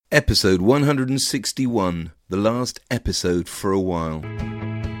Episode 161, the last episode for a while.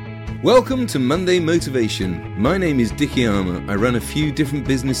 Welcome to Monday Motivation. My name is Dickie Armour. I run a few different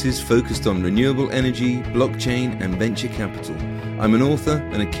businesses focused on renewable energy, blockchain and venture capital. I'm an author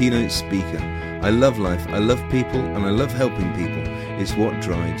and a keynote speaker. I love life, I love people and I love helping people. It's what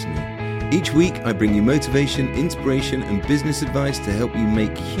drives me. Each week I bring you motivation, inspiration and business advice to help you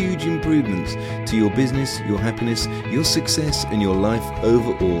make huge improvements to your business, your happiness, your success and your life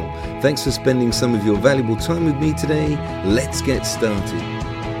overall. Thanks for spending some of your valuable time with me today. Let's get started.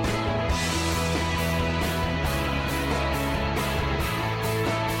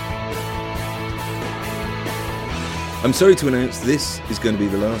 I'm sorry to announce this is going to be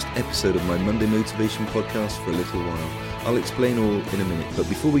the last episode of my Monday Motivation podcast for a little while. I'll explain all in a minute, but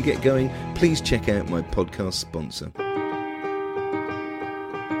before we get going, please check out my podcast sponsor.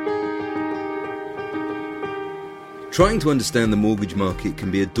 Trying to understand the mortgage market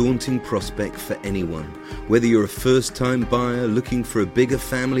can be a daunting prospect for anyone. Whether you're a first-time buyer looking for a bigger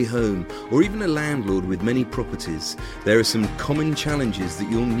family home, or even a landlord with many properties, there are some common challenges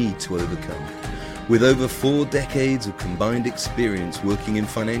that you'll need to overcome. With over 4 decades of combined experience working in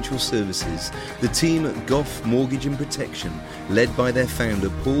financial services, the team at Goff Mortgage and Protection, led by their founder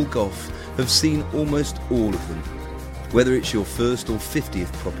Paul Goff, have seen almost all of them. Whether it's your first or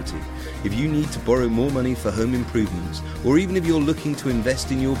 50th property, if you need to borrow more money for home improvements, or even if you're looking to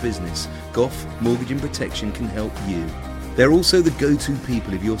invest in your business, Goff Mortgage and Protection can help you. They're also the go-to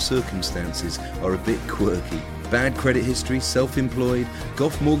people if your circumstances are a bit quirky. Bad credit history, self-employed,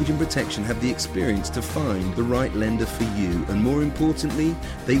 Goff Mortgage and Protection have the experience to find the right lender for you, and more importantly,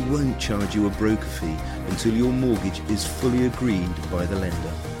 they won't charge you a broker fee until your mortgage is fully agreed by the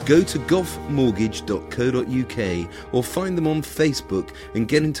lender. Go to goffmortgage.co.uk or find them on Facebook and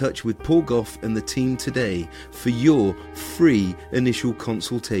get in touch with Paul Goff and the team today for your free initial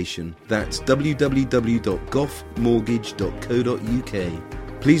consultation. That's www.goffmortgage.co.uk.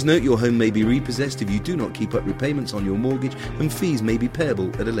 Please note your home may be repossessed if you do not keep up repayments on your mortgage, and fees may be payable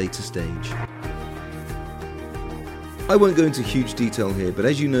at a later stage. I won't go into huge detail here, but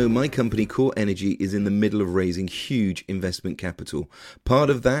as you know, my company Core Energy is in the middle of raising huge investment capital. Part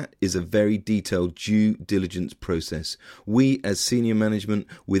of that is a very detailed due diligence process. We, as senior management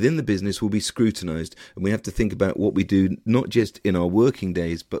within the business, will be scrutinised, and we have to think about what we do, not just in our working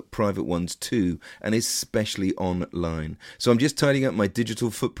days, but private ones too, and especially online. So I'm just tidying up my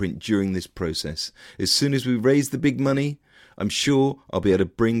digital footprint during this process. As soon as we raise the big money, I'm sure I'll be able to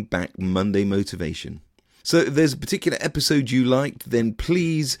bring back Monday Motivation. So if there's a particular episode you liked, then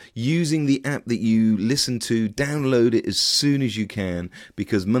please, using the app that you listen to, download it as soon as you can,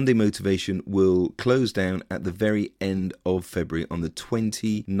 because Monday Motivation will close down at the very end of February, on the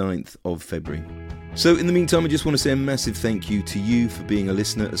 29th of February. So in the meantime, I just want to say a massive thank you to you for being a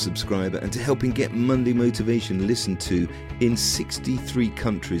listener, a subscriber, and to helping get Monday Motivation listened to in 63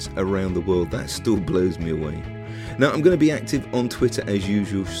 countries around the world. That still blows me away. Now, I'm going to be active on Twitter as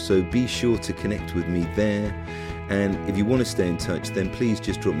usual, so be sure to connect with me there. And if you want to stay in touch, then please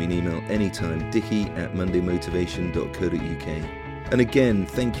just drop me an email anytime, dickie@mondaymotivation.co.uk. And again,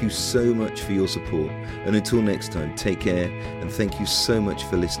 thank you so much for your support. And until next time, take care, and thank you so much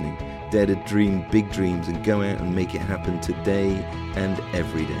for listening. Dare to dream big dreams and go out and make it happen today and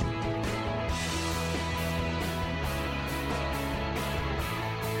every day.